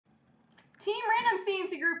Team Random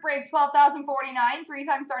C&C Group Break 12,049. 3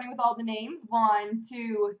 times starting with all the names. 1,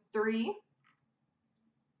 2, 3.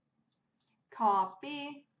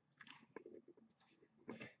 Copy.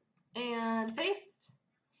 And paste.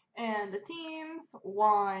 And the teams.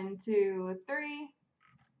 1, 2, 3.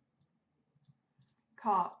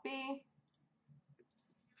 Copy.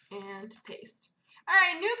 And paste. All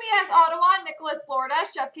right, Newbie has Ottawa, Nicholas, Florida,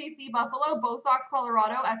 Chef KC, Buffalo, Bo Sox,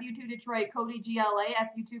 Colorado, FU2, Detroit, Cody, GLA,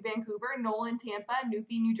 FU2, Vancouver, Nolan, Tampa,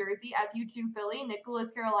 Newfie, New Jersey, FU2, Philly,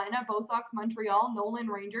 Nicholas, Carolina, Bo Sox, Montreal, Nolan,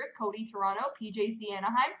 Rangers, Cody, Toronto, PJC,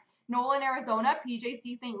 Anaheim, Nolan, Arizona,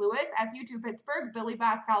 PJC, St. Louis, FU2, Pittsburgh, Billy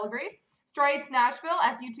Bass, Calgary, Strides, Nashville,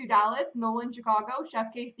 FU2, Dallas, Nolan, Chicago, Chef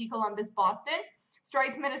KC, Columbus, Boston,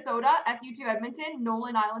 Strides, Minnesota, FU2 Edmonton,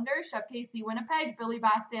 Nolan Islanders, Chef KC Winnipeg, Billy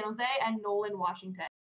Bass San Jose, and Nolan Washington.